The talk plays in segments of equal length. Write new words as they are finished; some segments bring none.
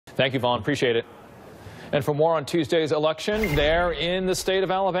Thank you, Vaughn. Appreciate it. And for more on Tuesday's election, there in the state of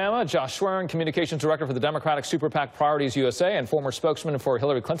Alabama, Josh Schwerin, Communications Director for the Democratic Super PAC Priorities USA and former spokesman for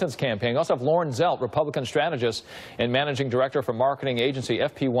Hillary Clinton's campaign. We also have Lauren Zelt, Republican strategist and Managing Director for marketing agency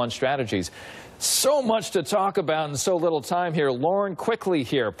FP1 Strategies. So much to talk about in so little time here. Lauren, quickly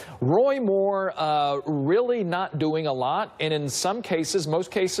here. Roy Moore really not doing a lot, and in some cases, most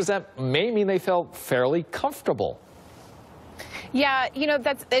cases, that may mean they felt fairly comfortable. Yeah, you know,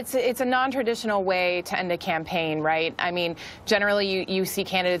 it's a non-traditional way to end a campaign, right? I mean, generally you see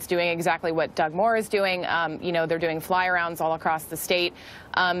candidates doing exactly what Doug Moore is doing. You know, they're doing fly-arounds all across the state.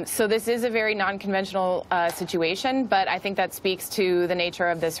 So this is a very non-conventional situation, but I think that speaks to the nature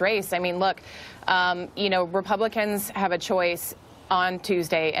of this race. I mean, look, you know, Republicans have a choice on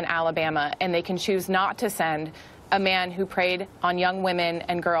Tuesday in Alabama, and they can choose not to send a man who preyed on young women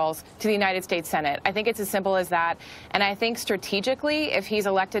and girls to the United States Senate. I think it's as simple as that. And I think strategically, if he's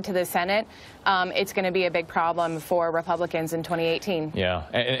elected to the Senate, it's going to be a big problem for Republicans in 2018. Yeah,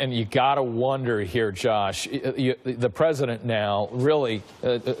 and you got to wonder here, Josh, the president now really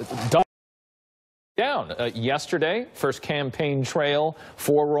down. Yesterday, first campaign trail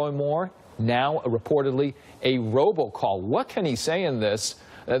for Roy Moore, now reportedly a robocall. What can he say in this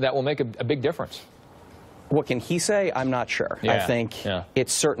that will make a big difference? What can he say? I'm not sure. Yeah, I think it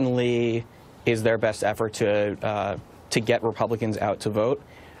certainly is their best effort to get Republicans out to vote.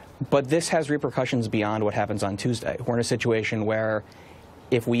 But this has repercussions beyond what happens on Tuesday. We're in a situation where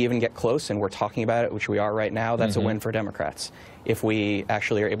if we even get close and we're talking about it, which we are right now, that's a win for Democrats. If we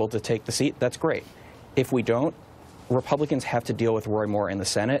actually are able to take the seat, that's great. If we don't, Republicans have to deal with Roy Moore in the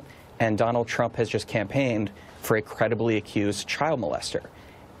Senate, and Donald Trump has just campaigned for a credibly accused child molester.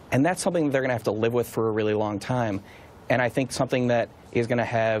 And that's something that they're going to have to live with for a really long time. And I think something that is going to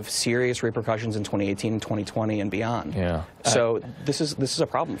have serious repercussions in 2018, 2020, and beyond. Yeah. So this is a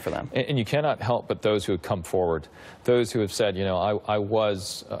problem for them. And you cannot help but those who have come forward, those who have said, you know, I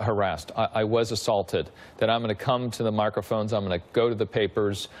was harassed, I was assaulted, that I'm going to come to the microphones, I'm going to go to the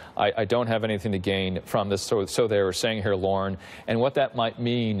papers, I don't have anything to gain from this. So they were saying here, Lauren, and what that might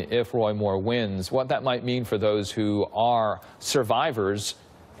mean if Roy Moore wins, what that might mean for those who are survivors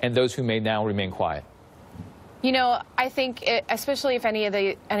and those who may now remain quiet. You know, I think, especially if any of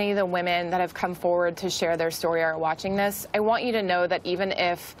the women that have come forward to share their story are watching this, I want you to know that even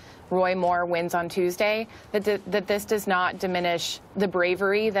if Roy Moore wins on Tuesday, that this does not diminish the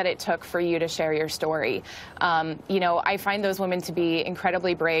bravery that it took for you to share your story. You know, I find those women to be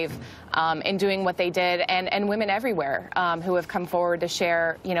incredibly brave in doing what they did, and women everywhere who have come forward to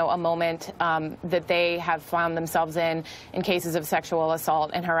share, you know, a moment that they have found themselves in cases of sexual assault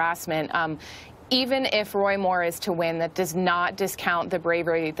and harassment. Even if Roy Moore is to win, that does not discount the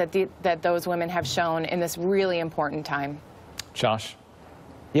bravery that those women have shown in this really important time. Josh?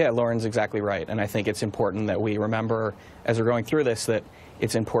 Yeah, Lauren's exactly right. And I think it's important that we remember, as we're going through this, that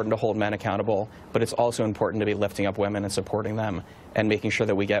it's important to hold men accountable, but it's also important to be lifting up women and supporting them and making sure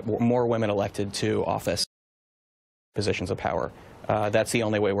that we get more women elected to office, positions of power. That's the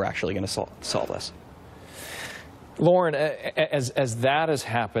only way we're actually going to solve this. Lauren, as that is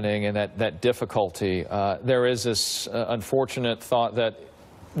happening and that difficulty, there is this unfortunate thought that,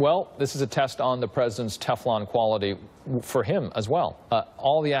 well, this is a test on the president's Teflon quality for him as well.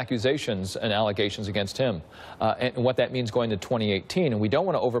 All the accusations and allegations against him and what that means going to 2018. And we don't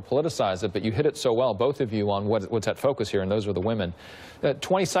want to over-politicize it, but you hit it so well, both of you, on what's at focus here, and those are the women.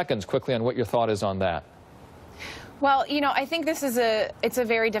 20 seconds quickly on what your thought is on that. Well, you know, I think it's a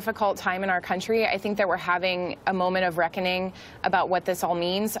very difficult time in our country. I think that we're having a moment of reckoning about what this all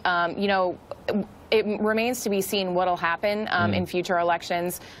means. You know, it remains to be seen what will happen in future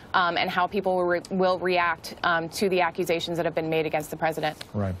elections and how people will react to the accusations that have been made against the president.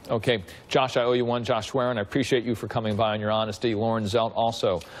 Right. Okay. Josh, I owe you one. Josh Schwerin, I appreciate you for coming by and your honesty. Lauren Zelt,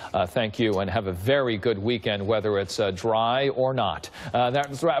 also thank you, and have a very good weekend, whether it's dry or not.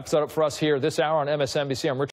 That wraps it up for us here this hour on MSNBC. I'm Richard